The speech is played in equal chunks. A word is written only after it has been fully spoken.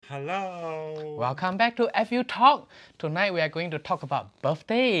Hello. Welcome back to FU Talk. Tonight we are going to talk about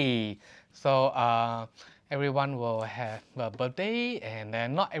birthday. So everyone will have a birthday, and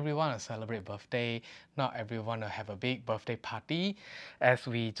then not everyone will celebrate birthday. Not everyone will have a big birthday party, as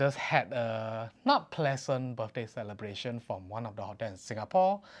we just had a not pleasant birthday celebration from one of the hotels in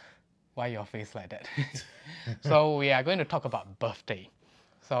Singapore. Why your face like that? So we are going to talk about birthday.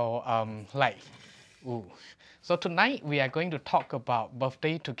 So ooh. So tonight we are going to talk about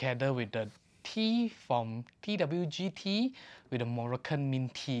birthday together with the tea from TWGT with the Moroccan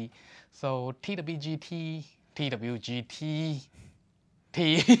mint tea. So TWGT, TWGT,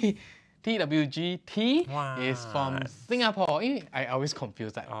 T, TWGT is from What? Singapore. I always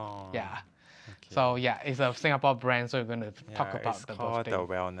confuse that. Oh, Yeah. okay. So yeah, it's a Singapore brand. So we're going to talk Yeah, about it's the called birthday. the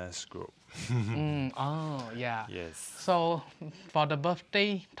Wellness Group. Oh yeah. Yes. So for the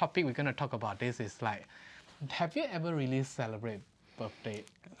birthday topic we're gonna talk about this is like, have you ever really celebrate birthday?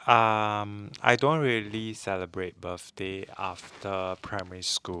 I don't really celebrate birthday after primary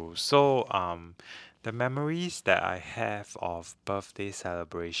school. So the memories that I have of birthday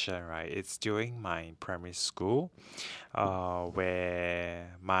celebration, right, it's during my primary school,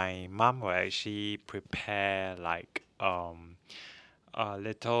 where my mom will actually prepare like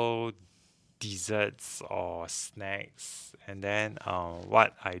little desserts or snacks, and then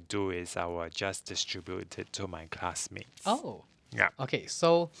what I do is I will just distribute it to my classmates. Oh, Yeah. okay.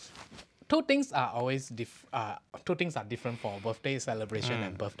 So two things are always two things are different for birthday celebration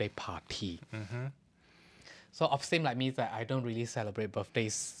and birthday party. So of same like me that I don't really celebrate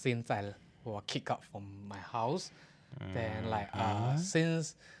birthdays since I was kicked out from my house. Then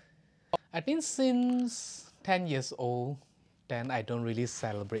since I think since 10 years old, then I don't really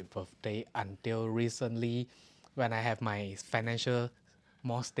celebrate birthday until recently when I have my financial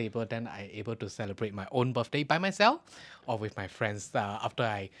more stable, then I able to celebrate my own birthday by myself or with my friends after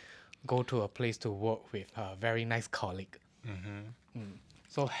I go to a place to work with a very nice colleague.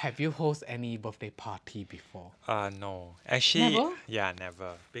 So have you host any birthday party before? No. Actually, Never? yeah,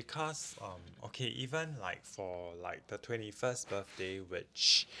 never. Because okay, even like for like the 21st birthday,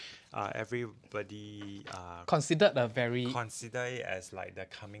 which everybody Considered a very consider it as like the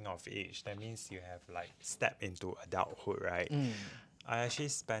coming of age. That means you have like stepped into adulthood, right? I actually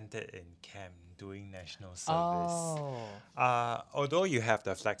spent it in camp doing national service. oh Although you have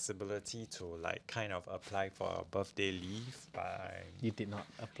the flexibility to like kind of apply for a birthday leave, but you did not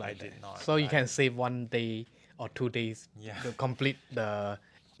apply I there. did not. So you can save 1 day or 2 days Yeah. to complete the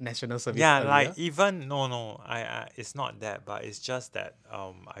national service Yeah, earlier. like even no, I it's not that, but it's just that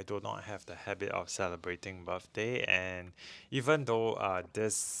I do not have the habit of celebrating birthday, and even though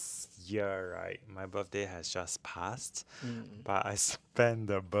this year, right, my birthday has just passed, but I spent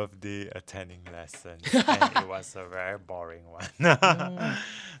the birthday attending lessons, and it was a very boring one.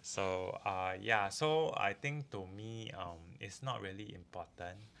 So yeah, so I think to me it's not really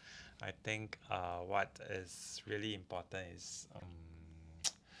important. I think what is really important is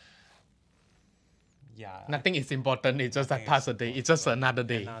yeah, Nothing is important. It's just that nothing pass is a day. It's just important. another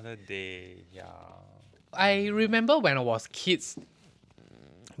day. Another day, yeah. I remember when I was kids,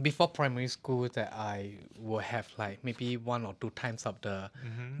 before primary school, that I would have like maybe 1 or 2 times of the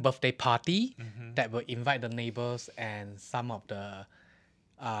birthday party that will invite the neighbors and some of the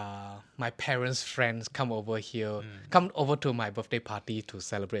my parents' friends come over here, come over to my birthday party to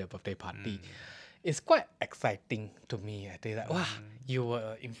celebrate a birthday party. It's quite exciting to me. I think that wow, you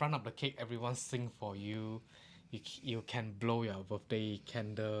were in front of the cake, everyone sing for you. You can blow your birthday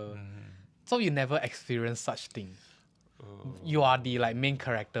candle. So you never experienced such thing. You are the like main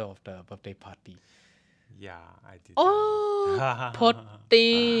character of the birthday party. Yeah, I did. Oh, poor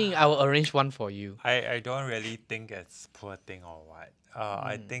thing. I will arrange one for you. I don't really think it's poor thing or what.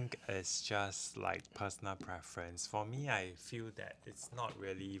 I think it's just like personal preference. For me, I feel that it's not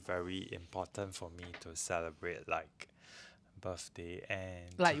really very important for me to celebrate like birthday,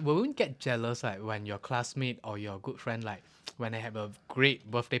 and Like, will you get jealous like when your classmate or your good friend like when they have a great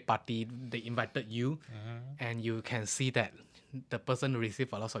birthday party, they invited you, and you can see that the person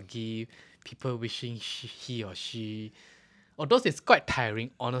received a lot of gift, people wishing he or she. Although it's quite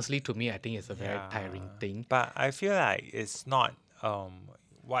tiring, honestly, to me, I think it's a very tiring thing. But I feel like it's not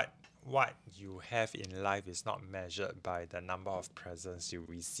what you have in life is not measured by the number of presents you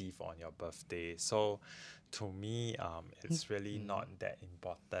receive on your birthday. So to me, it's really not that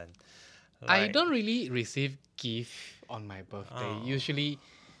important. I Like don't really receive gift on my birthday. Usually,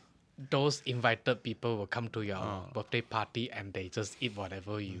 those invited people will come to your birthday party and they just eat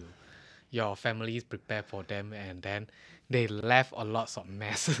whatever your families prepare for them, and then they left a lots of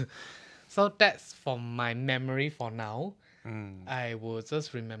mess. So that's from my memory for now. I will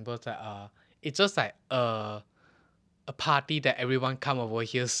just remember that it's just like a party that everyone come over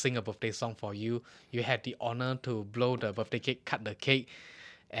here sing a birthday song for you. You had the honor to blow the birthday cake, cut the cake,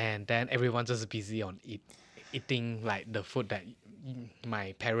 and then everyone just busy on eating like the food that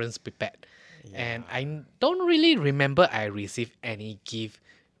my parents prepared. And Yeah. I don't really remember I received any gift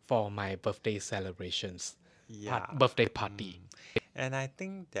for my birthday celebrations, Yeah. birthday party. And I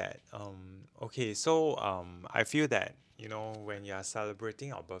think that okay, so I feel that when you are celebrating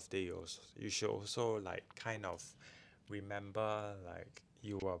your birthday, you should also like kind of remember like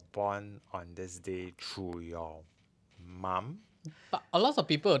you were born on this day through your mom. But a lot of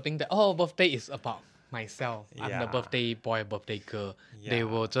people will think that birthday is about myself. I'm the Yeah, birthday boy, birthday girl. They yeah,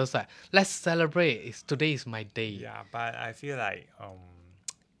 will just like let's celebrate. Today is my day. yeah. But I feel like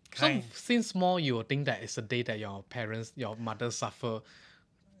So kind since small, you will think that it's a day that your parents, your mother suffer,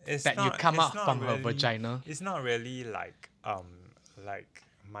 it's that you not come it's out not from her really vagina. it's not really like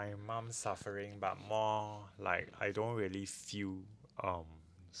my mom suffering, but more like I don't really feel um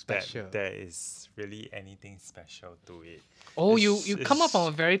that Special. there is really anything special to it. Oh, It's you come out from a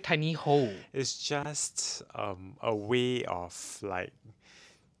it's very tiny hole. it's just a way of like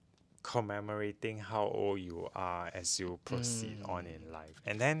commemorating how old you are as you proceed on in life.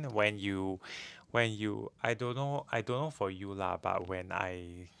 And then when you I don't know for you lah, but when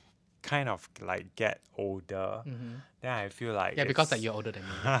I kind of like get older, then I feel like Yeah, because that it's you're older than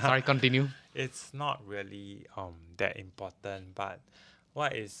me. Sorry, continue. it's not really that important, but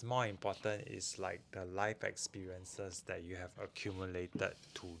what is more important is like the life experiences that you have accumulated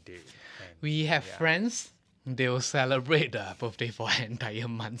today. And We have yeah. friends. They will celebrate the birthday for an entire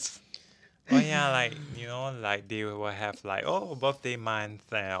month. Oh yeah, like like they will have like birthday month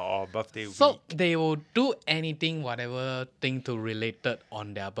or birthday So week. they will do anything, whatever thing to related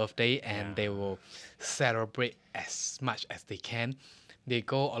on their birthday, and they Yeah. will celebrate as much as they can. They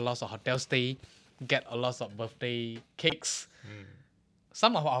go a lot of hotel stay, get a lot of birthday cakes.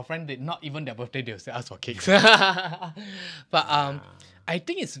 Some of our friends did not even their birthday, they will say ask for cakes. But I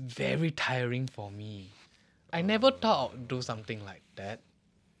think it's very tiring for me. I never thought I'd do something like that.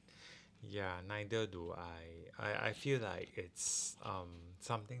 Yeah, neither do I. I feel like it's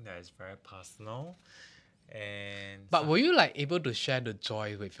something that is very personal and But were you like able to share the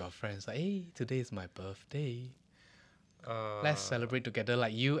joy with your friends? Like, hey, today is my birthday. Let's celebrate together.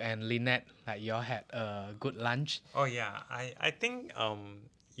 Like you and Lynette, like y'all had a good lunch. oh yeah, I think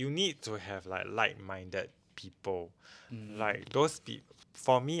you need to have like like-minded people. Like those people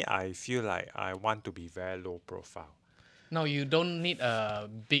for me I feel like I want to be very low profile. No, you don't need a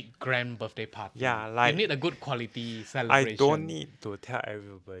big grand birthday party. Yeah, You like need a good quality I celebration. don't need to tell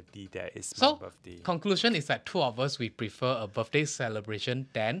everybody that it's my So, birthday. conclusion is that two of us we prefer a birthday celebration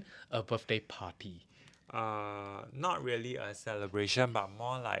than a birthday party. Not really a celebration, but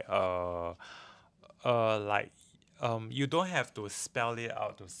more like like you don't have to spell it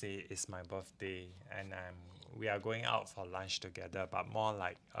out to say it's my birthday and we are going out for lunch together, but more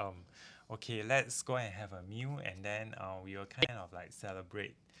like okay, let's go and have a meal and then we will kind of like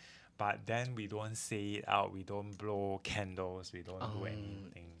celebrate, but then we don't say it out, we don't blow candles, we don't do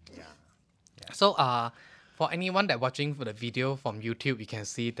anything. Yeah. So, for anyone that watching for the video from YouTube, you can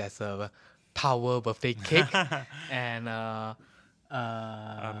see there's a tower birthday cake and A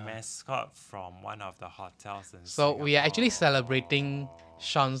mascot from one of the hotels in so we are actually Singapore. celebrating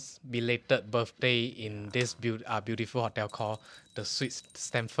Sean's belated birthday in this beautiful hotel called the Swiss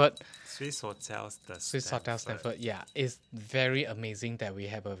Stamford. Swiss Hotels, the Swiss Hotel Stanford. Stamford. Yeah, it's very amazing that we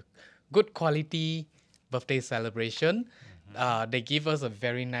have a good quality birthday celebration. They give us a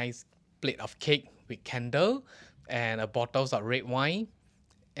very nice plate of cake with candle and a bottles of red wine,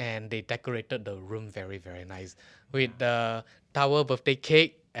 and they decorated the room very very nice with the tower birthday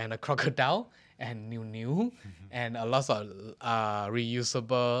cake and a crocodile and new and a lot of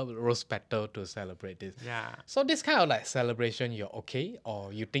reusable rose petal to celebrate this. Yeah. So this kind of like celebration, you're okay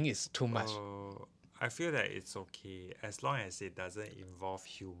or you think it's too much? I feel that it's okay as long as it doesn't involve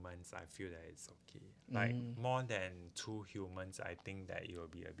humans. I feel that it's okay. Like more than 2 humans, I think that it will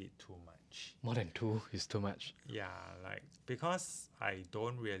be a bit too much. More than two is too much. Yeah, like because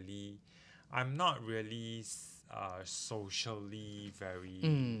I'm not really socially very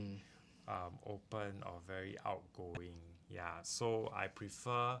open or very outgoing. Yeah, so I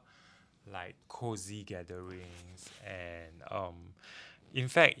prefer like cozy gatherings and in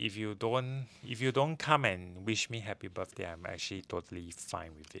fact if you don't come and wish me happy birthday, I'm actually totally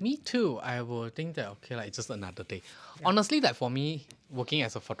fine with it. Me too. I will think that okay, like it's just another day. Honestly, that for me, working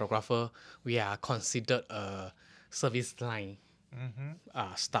as a photographer, we are considered a service line.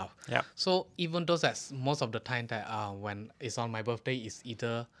 stuff. Yeah. So even though that's most of the time that when it's on my birthday, it's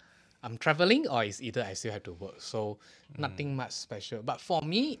either I'm traveling or it's either I still have to work. So nothing much special. But for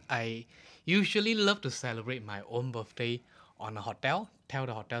me, I usually love to celebrate my own birthday on a hotel. Tell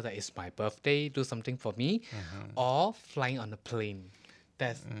the hotel that it's my birthday, do something for me, or flying on a plane.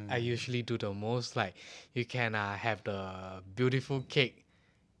 That's I usually do the most. Like you can have the beautiful cake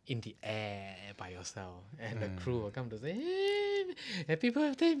in the air by yourself, and the crew will come to say, "Hey, happy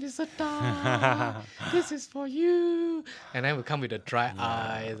birthday, Mr. Tan! This is for you." And then we come with the dry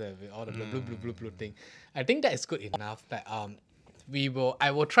eyes and with all the blue, blue, blue, blue, blue thing. I think that is good enough. That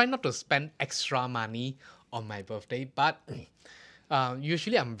I will try not to spend extra money on my birthday, but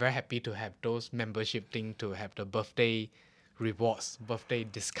usually I'm very happy to have those membership thing to have the birthday rewards, birthday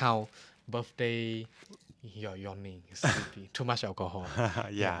discount, birthday. You're yawning, sleepy. Too much alcohol.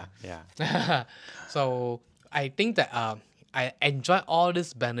 Yeah. So I think that I enjoy all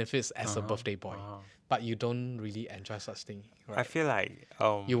these benefits as a birthday boy, but you don't really enjoy such thing, I right? feel like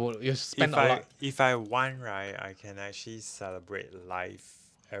You spend if a lot. if I want, right, I can actually celebrate life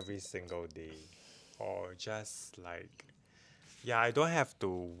every single day, or just like, yeah, I don't have to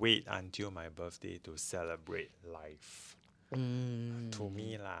wait until my birthday to celebrate life. To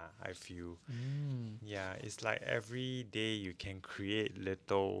me lah, I feel, yeah, it's like every day you can create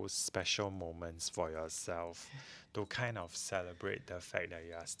little special moments for yourself to kind of celebrate the fact that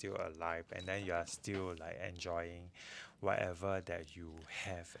you are still alive, and then you are still like enjoying whatever that you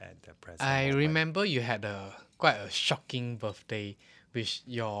have at the present I moment. remember you had a quite a shocking birthday, which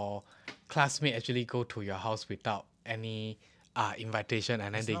your classmate actually go to your house without any invitation,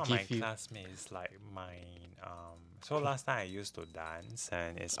 and then It's they not my give you. classmates, it's like my so last time I used to dance,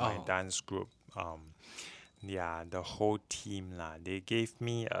 and it's my Oh. dance group. Yeah, the whole team lah. They gave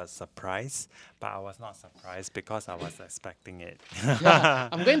me a surprise, but I was not surprised because I was expecting it.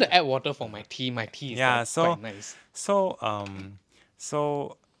 I'm going to add water for my tea. My tea is Yeah, quite nice. so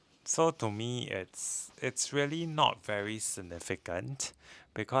so so to me it's really not very significant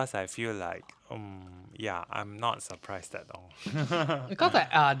because I feel like yeah, I'm not surprised at all. Because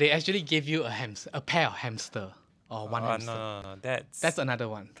they actually gave you a pair of hamster or one No, hamster. no, That's another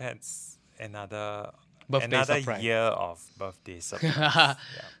one. that's another Birthday another surprise. year of birthday surprise. Yeah.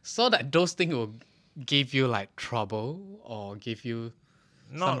 So that those things will give you like trouble or give you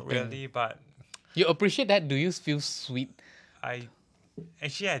Not something. really, but You appreciate that? Do you feel sweet? I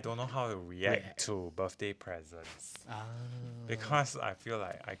actually I don't know how to react to birthday presents because I feel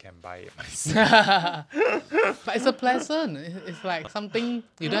like I can buy it myself. But it's a pleasant. It's like something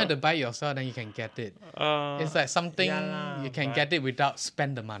you don't have to buy yourself, then you can get it. It's like something yeah lah, you can but get it without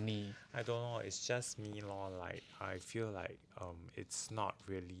spend the money. I don't know. It's just me, lor. Like I feel like it's not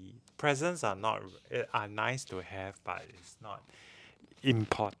really presents are not are nice to have, but it's not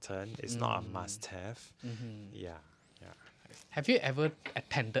important. It's not a must-have. Yeah, yeah. Have you ever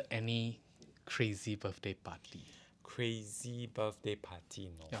attended any crazy birthday party? Crazy birthday party,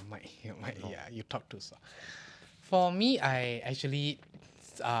 no. Yeah, you talk too soft. For me, I actually,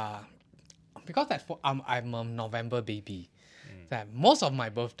 because I'm a November baby, that most of my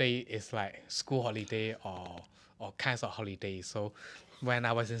birthday is like school holiday or kinds of holidays. So when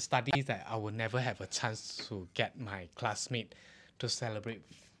I was in studies, that I would never have a chance to get my classmate to celebrate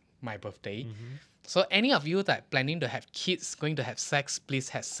my birthday. So any of you that planning to have kids, going to have sex, please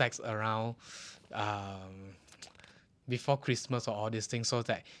have sex around before Christmas or all these things, so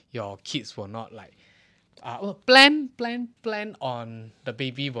that your kids will not like plan on the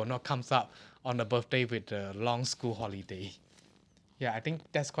baby will not comes up on the birthday with the long school holiday. Yeah, I think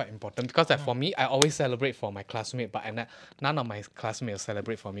that's quite important because that for me, I always celebrate for my classmate, but none of my classmates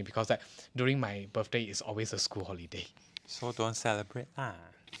celebrate for me because that during my birthday is always a school holiday. So don't celebrate lah.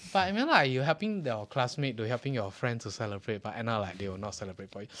 But I mean, like you helping your classmate, to helping your friends to celebrate, but like they will not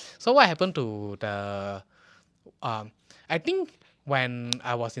celebrate for you. So what happened to the I think when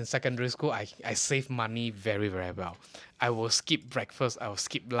I was in secondary school, I saved money very, very well. I will skip breakfast, I will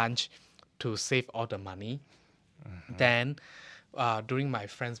skip lunch to save all the money. Then during my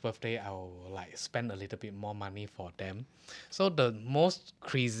friend's birthday, I will like spend a little bit more money for them. So the most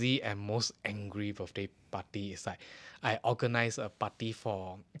crazy and most angry birthday party is like I organize a party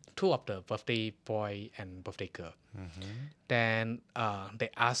for two of the birthday boy and birthday girl. Then they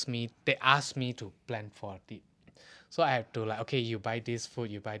asked me to plan for it. So I have to like, okay, you buy this food,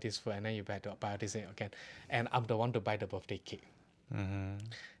 and then you buy this thing again. And I'm the one to buy the birthday cake.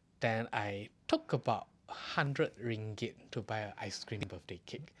 Then I took about 100 ringgit to buy an ice cream birthday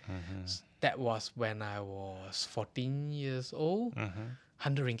cake. That was when I was 14 years old.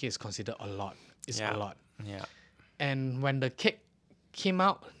 100 ringgit is considered a lot. It's a lot. Yeah. And when the cake came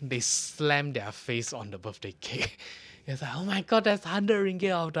out, they slammed their face on the birthday cake. It's like, oh my god, that's 100 ringgit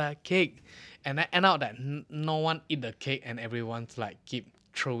of the cake. And I end out that no one eat the cake and everyone's like keep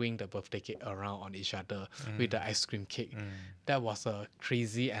throwing the birthday cake around on each other with the ice cream cake. That was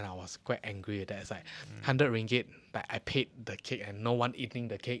crazy, and I was quite angry with that. It's like 100 ringgit, like I paid the cake and no one eating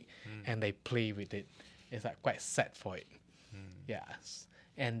the cake, and they play with it. It's like quite sad for it. Yes.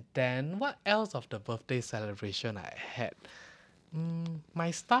 And then what else of the birthday celebration I had?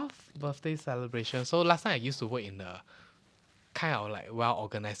 My staff birthday celebration. So last time I used to work in a kind of like well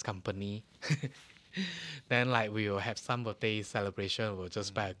organized company. Then like we will have some birthday celebration. We'll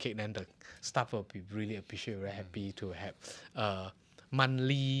just buy a cake. Then the staff will be really appreciate, very happy to have a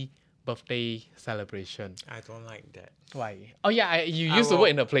monthly birthday celebration. I don't like that. Why? Oh yeah, you I used to will- work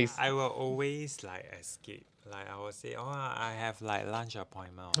in a place. I will always like escape. Like I will say, oh, I have like lunch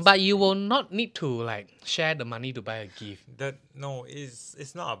appointment. or But you something. will not need to like share the money to buy a gift. No,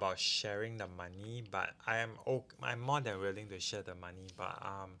 it's not about sharing the money, but I'm more than willing to share the money. But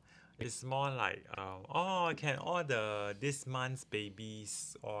it's more like oh, can all this month's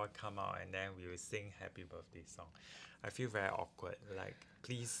babies all come out and then we will sing happy birthday song. I feel very awkward. Like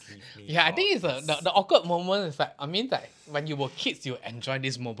please leave me. Yeah, I out think of it's this. the awkward moment is like, I mean that when you were kids you enjoy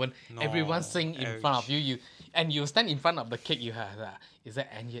this moment. Everyone No, sing in front of you, and you stand in front of the cake, you have is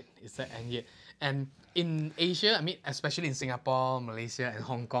that end yet? Is that end yet? And in Asia, I mean especially in Singapore, Malaysia and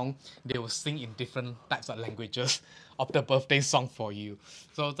Hong Kong, they will sing in different types of languages of the birthday song for you.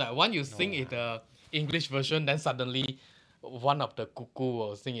 So that when you sing in the English version, then suddenly one of the cuckoo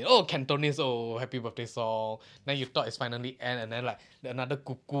will sing it. Oh, Cantonese, oh, happy birthday song. Then you thought it's finally end, and then like another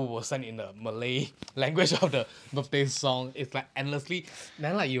cuckoo will sing in the Malay language of the birthday song. It's like endlessly.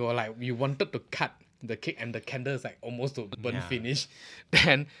 Then like you wanted to cut the cake and the candle is like almost to burn Yeah. finish.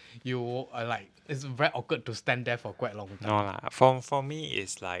 Then you are like, it's very awkward to stand there for quite a long time. No lah. For me,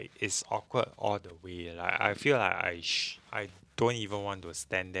 it's like it's awkward all the way. Like I feel like I don't even want to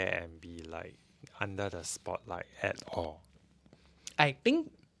stand there and be like under the spotlight at all. I think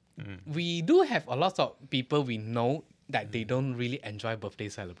we do have a lot of people we know that they don't really enjoy birthday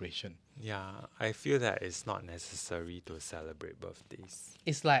celebration. Yeah, I feel that it's not necessary to celebrate birthdays.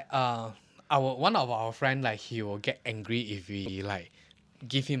 It's like our one of our friend, like he will get angry if we like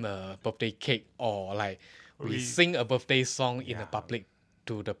give him a birthday cake or like we We- sing a birthday song in Yeah. the public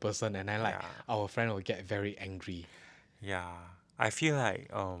to the person, and then like Yeah. our friend will get very angry. Yeah, I feel like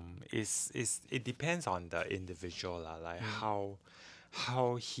it depends on the individual lah. Like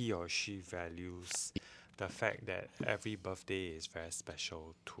how he or she values the fact that every birthday is very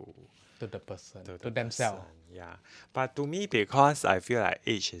special To the person, to to the themselves. person, yeah. But to me, because I feel like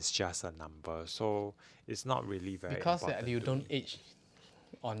age is just a number, so it's not really very Because important you to don't me. age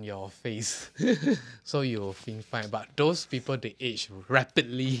on your face, so you'll feel fine. But those people, they age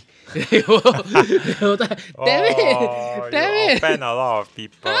rapidly. They will like, damn Oh, it, damn you it. offend a lot of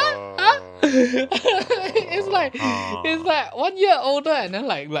people. It's like 1 year older, and then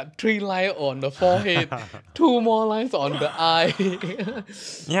like 3 lines on the forehead, 2 more lines on the eye.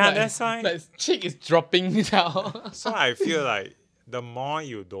 Yeah, Like- that's why. Like cheek is dropping down. So I feel like the more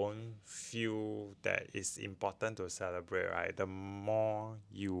you don't feel that it's important to celebrate, right, the more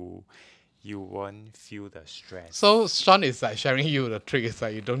you won't feel the stress. So Sean is like sharing you the trick. Is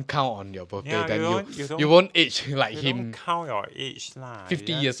like you don't count on your birthday, Yeah, then you don't- you won't age like you him, don't count your age lah.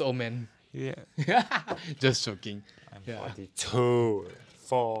 50 years old man. Yeah. Just joking. I'm Yeah. 42.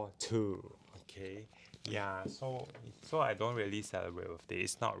 42. Okay. Yeah. So I don't really celebrate birthday.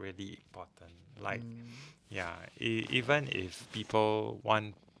 It's not really important. Like, yeah. Even if people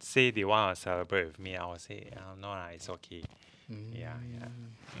say they want to celebrate with me, I will say, no, lah, it's okay. Yeah.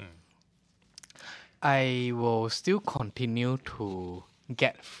 I will still continue to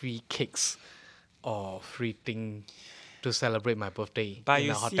get free cakes or free thing to celebrate my birthday But in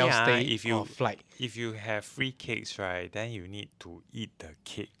you a see, hotel stay if or you flight. if you have free cakes, right, then you need to eat the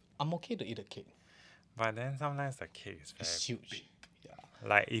cake. I'm okay to eat a cake. But then sometimes the cake is very It's huge. Yeah.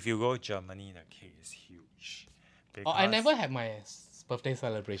 like if you go Germany, the cake is huge. Oh, I Because- never had my birthday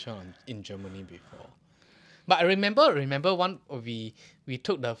celebration in Germany before. But I remember one we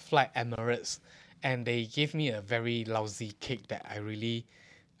took the flight Emirates, and they gave me a very lousy cake that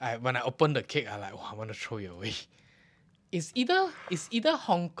when I opened the cake, I like, I want to throw it away. It's either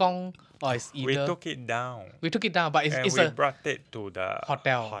Hong Kong or it's either We took it down. we took it down, but And it's we a brought it to the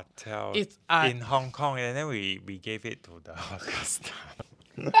hotel. hotel It's, in Hong Kong, and then we gave it to the hotel staff.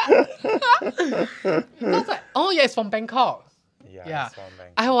 I was like, oh yeah, it's from Bangkok. Yeah. it's from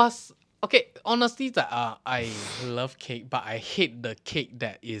Bangkok. I was okay. Honestly, that I love cake, but I hate the cake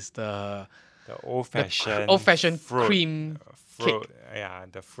that is the the old-fashioned old-fashioned fruit, cream fruit, cake. yeah,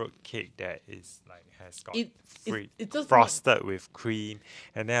 the fruit cake that is like has got It it's just not, frosted with cream,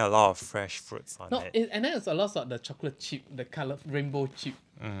 and then a lot of fresh fruits on no, it. and then it's a lot of the chocolate chip, the color rainbow chip.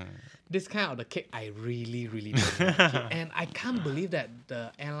 This kind of the cake I really don't like it. And I can't believe that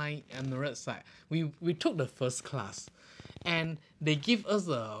the airline Emirates like we took the first class, and they give us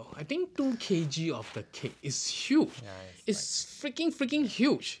I think 2 kg of the cake. It's huge. Yeah, It's freaking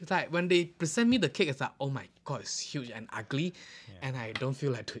huge. It's like when they present me the cake, it's like, oh my god, it's huge and ugly, and I don't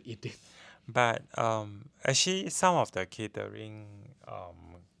feel like to eat it. But actually, some of the catering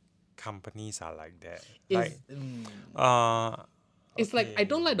companies are like that. Like It's like I okay.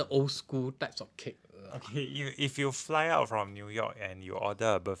 don't like the old school types of cake. Okay, if you fly out from New York and you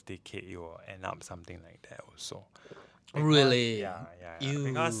order a birthday cake, you will end up something like that also. Because- Really? Yeah.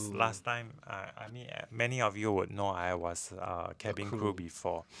 Because Ew. last time, I mean, many of you would know I was cabin crew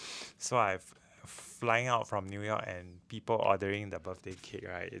before, so I've flying out from New York and people ordering the birthday cake,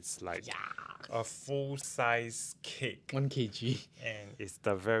 right? It's like a full size cake, 1 kg. and it's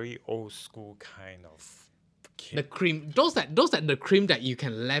the very old school kind of The cake. cream, those that the cream that you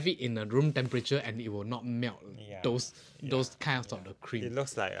can leave it in a room temperature and it will not melt. Yeah, Those kinds of the It cream.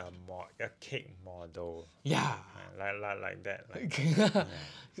 looks like a cake model, Yeah. like that.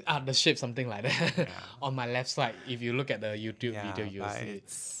 Like, The shape something like that. On my left side, if you look at the YouTube yeah, video, you'll but see it.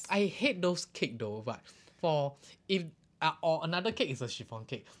 it's I hate those cake though, but for if or another cake is a chiffon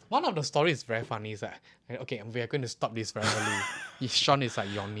cake. One of the stories is very funny. Is that okay? We are going to stop this very early. Sean is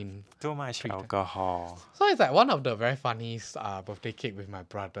like yawning. too much alcohol. So it's like one of the very funny birthday cake with my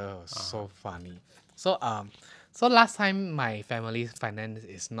brother. It was so funny. So last time my family's finance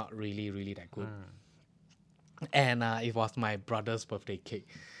is not really that good, and it was my brother's birthday cake.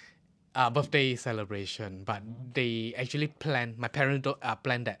 Birthday celebration, but they actually planned. My parents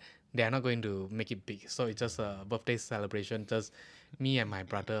planned that they are not going to make it big, so it's just a birthday celebration. Just me and my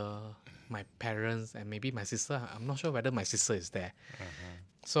brother, my parents, and maybe my sister. I'm not sure whether my sister is there.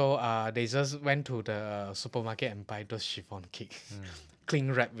 So they just went to the supermarket and buy those chiffon cake,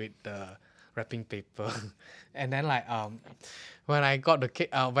 clean wrap with the wrapping paper, and then like when I got the cake,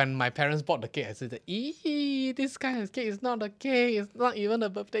 when my parents bought the cake, I said, "Ee, this kind of cake is not a cake. It's not even a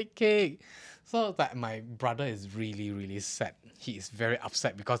birthday cake." So it's like my brother is really sad. He is very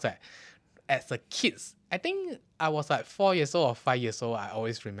upset because as a kid, I think I was like 4 years old or 5 years old. I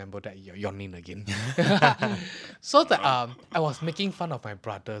always remember that you're yawning again. So that I was making fun of my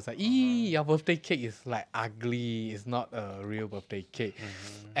brothers. Like, your birthday cake is like ugly. It's not a real birthday cake.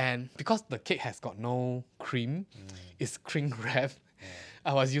 And because the cake has got no cream, it's cream wrapped.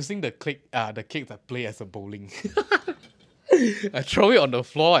 I was using the cake that play as a bowling. I throw it on the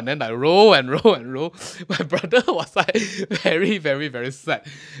floor and then I roll and roll and roll. My brother was like very sad,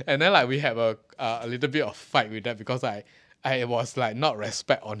 and then like we have a little bit of fight with that because I was like not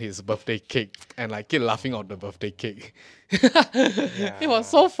respect on his birthday cake and like keep laughing on the birthday cake. It was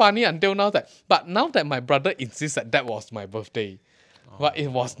so funny until now but now that my brother insists that was my birthday, but it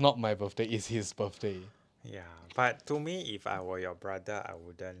was not my birthday. It's his birthday. Yeah, but to me, if I were your brother, I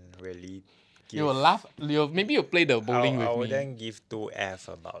wouldn't really You will laugh. Maybe you play the bowling I with me. wouldn't give 2F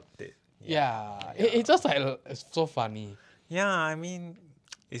about it. Yeah. It's just like it's so funny. Yeah, I mean,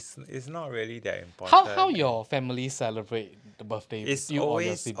 it's not really that important. How your family celebrate the birthday? It's you or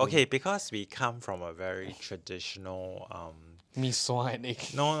your always sibling? okay because we come from a very traditional Mee sua and egg.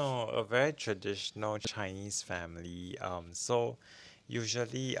 no, a very traditional Chinese family. So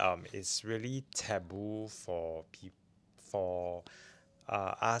usually it's really taboo for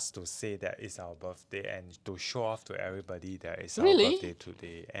us to say that it's our birthday and to show off to everybody that it's Really? our birthday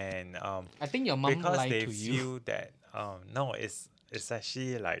today. And I think your mom because lied they to you. feel that no, it's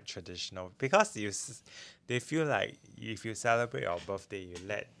actually like traditional because they feel like if you celebrate your birthday, you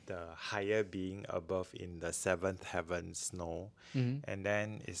let the higher being above in the seventh heavens know, and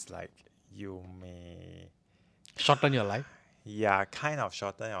then it's like you may Shorten your life. kind of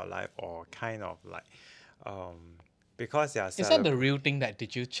shorten your life or kind of like because you are Is that the real thing that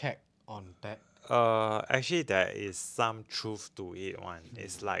did you check on that? actually there is some truth to it one.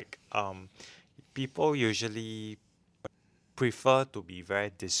 It's like people usually prefer to be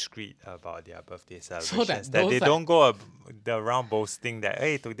very discreet about their birthday celebrations. That those they that- don't go around boasting that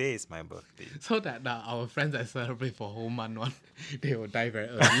hey, today is my birthday. So that our friends that celebrate for whole month one, they will die very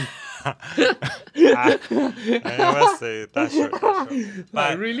early. I never say that should. Like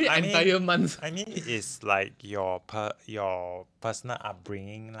But really I mean, entire months. I mean, it's like your personal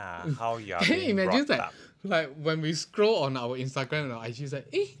upbringing lah, how you are Can you being imagine brought that up. Like when we scroll on our Instagram and our IG, it's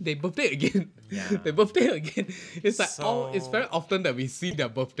like, they birthday again. Yeah. Their birthday again. It's like it's very So often that we see their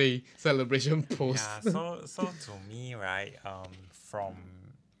birthday celebration post. yeah, so to me, right,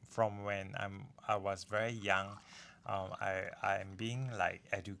 from when I was very young, I'm being like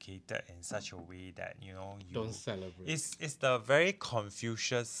educated in such a way that Don't celebrate. it's the very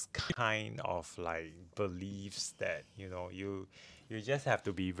Confucius kind of like beliefs that you just have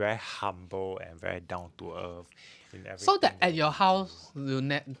to be very humble and very down to earth in everything. So that at you your house,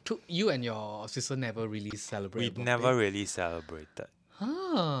 you and your sister never really celebrate. we a birthday? never really celebrated.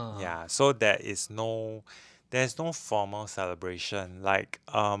 Ah. Yeah, so there's no formal celebration. Like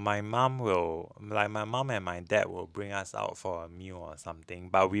my mom and my dad will bring us out for a meal or something,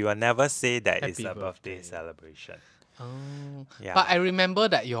 but we will never say that it's Happy a birthday birthday. celebration. Oh. Yeah. But I remember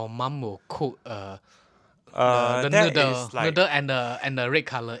that your mom will cook the that noodle, is like noodle and the red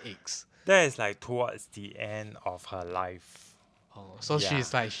color eggs. that is like towards the end of her life. Oh, so Yeah.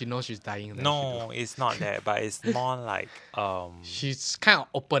 she's like she knows she's dying. Then No, it's not that, but it's more like she's kind of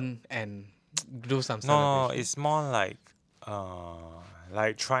open and do some no, celebration. it's more like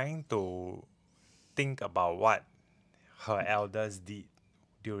trying to think about what her elders did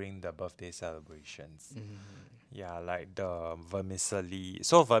during the birthday celebrations. Yeah, like the vermicelli.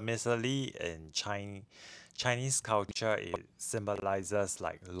 So vermicelli in Chinese culture, it symbolizes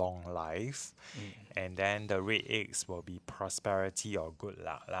like long life, and then the red eggs will be prosperity or good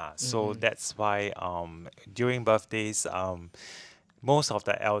luck lah. So that's why during birthdays most of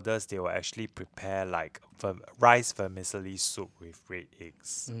the elders, they will actually prepare like rice vermicelli soup with red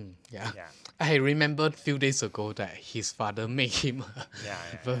eggs. Yeah. Yeah. I remembered a few days ago that his father made him Yeah,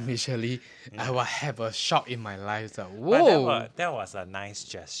 vermicelli. I will have a shock in my life. So, But whoa! that was a nice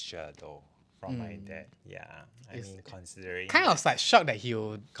gesture though from my dad. Yeah, I It's mean considering Kind of like shocked that he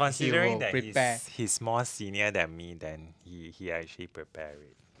will that prepare. he's more senior than me, then he actually prepared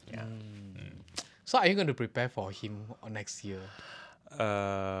it. Yeah. So are you going to prepare for him next year?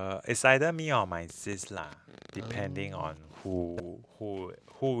 It's either me or my sis lah, depending on who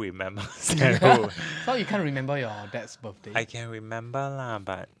remembers and who. So you can't remember your dad's birthday? I can remember lah,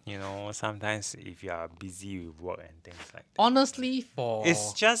 but sometimes if you are busy with work and things like that, Honestly, for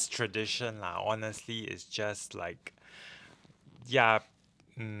it's just tradition lah. Honestly, it's just like, yeah,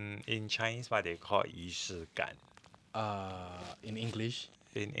 in Chinese what they call 仪式感. in English,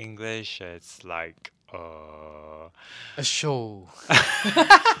 In English, it's like a show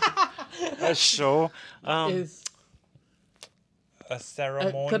a show, is a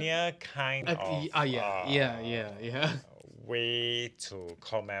ceremonial kind of yeah. way to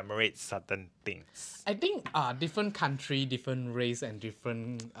commemorate certain things. I think different country, different race, and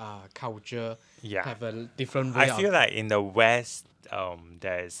different culture Yeah. have a different way I feel like in the West,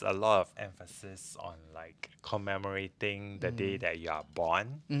 there's a lot of emphasis on like commemorating the day that you are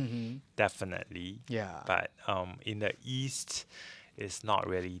born. Definitely. Yeah. But in the East, it's not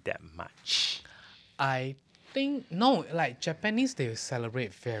really that much. I think no, like Japanese they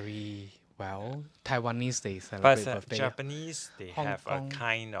celebrate very well. Taiwanese they celebrate But birthday. Japanese, they Hong have Kong. a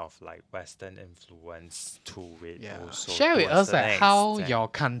kind of like Western influence to it Yeah. also. Share with to a us like certain how extent. your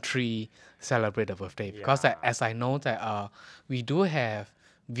country celebrate the birthday because Yeah. as I know that we do have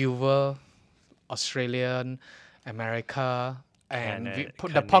viewer Australian, America, and we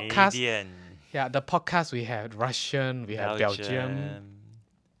put the podcast. Canadian, Yeah, the podcast we have Russian, we have Belgium.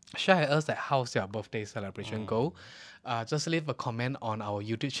 Share with us that how's your birthday celebration go. Just leave a comment on our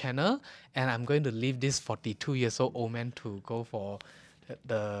YouTube channel, and I'm going to leave this 42 years old man to go for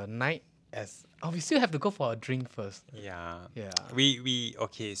the night. We still have to go for a drink first. Yeah. Yeah. We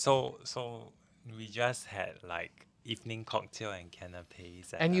okay. So we just had like evening cocktail and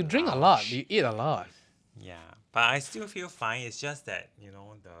canapes. And you drink a lot, you eat a lot. Yeah, but I still feel fine. It's just that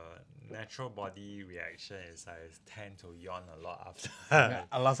the natural body reaction is I tend to yawn a lot after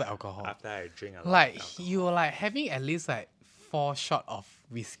A lot of alcohol. after I drink a lot. Like of alcohol. you were like having at least like 4 shots of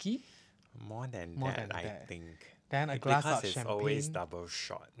whiskey, More than More that, than I that. think. then a glass Because of it's champagne, always double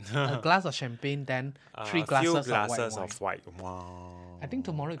shot. a glass of champagne, then 3 A glasses, few glasses of white wine. of white wine. I think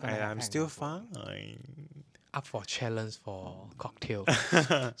tomorrow you're gonna And have I'm still hangover. fine. Up for challenge for cocktail.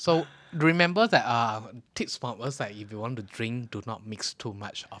 So remember that tips from us that if you want to drink, do not mix too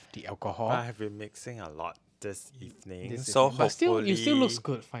much of the alcohol. I have been mixing a lot this evening. This so evening. But still, you still hopefully- looks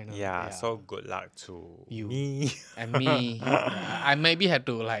good finally. Yeah, so good luck to You. me. And me, yeah, I maybe had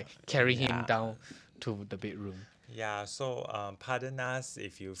to like carry him Yeah. down to the bedroom. Yeah, so pardon us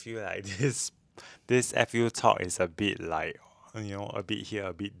if you feel like this FU talk is a bit like a bit here,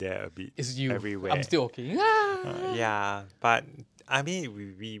 a bit there, a bit It's you. everywhere. I'm still okay. Yeah, but I mean,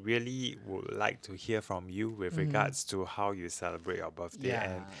 we really would like to hear from you with regards to how you celebrate your birthday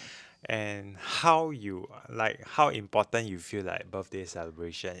Yeah. and how you like how important you feel like birthday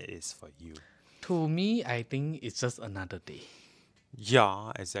celebration is for you. To me, I think it's just another day.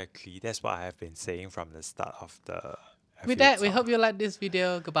 Yeah, exactly. That's what I have been saying from the start of the With that, we episode. hope you like this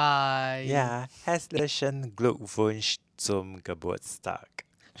video. Goodbye. Ja, herzlichen Glückwunsch zum Geburtstag.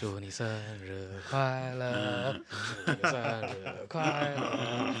 祝你生日快乐，祝你生日快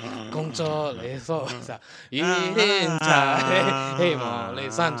樂，工作你所想，一定在希望你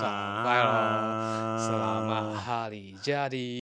生長快樂，Selamat Hari Jadi。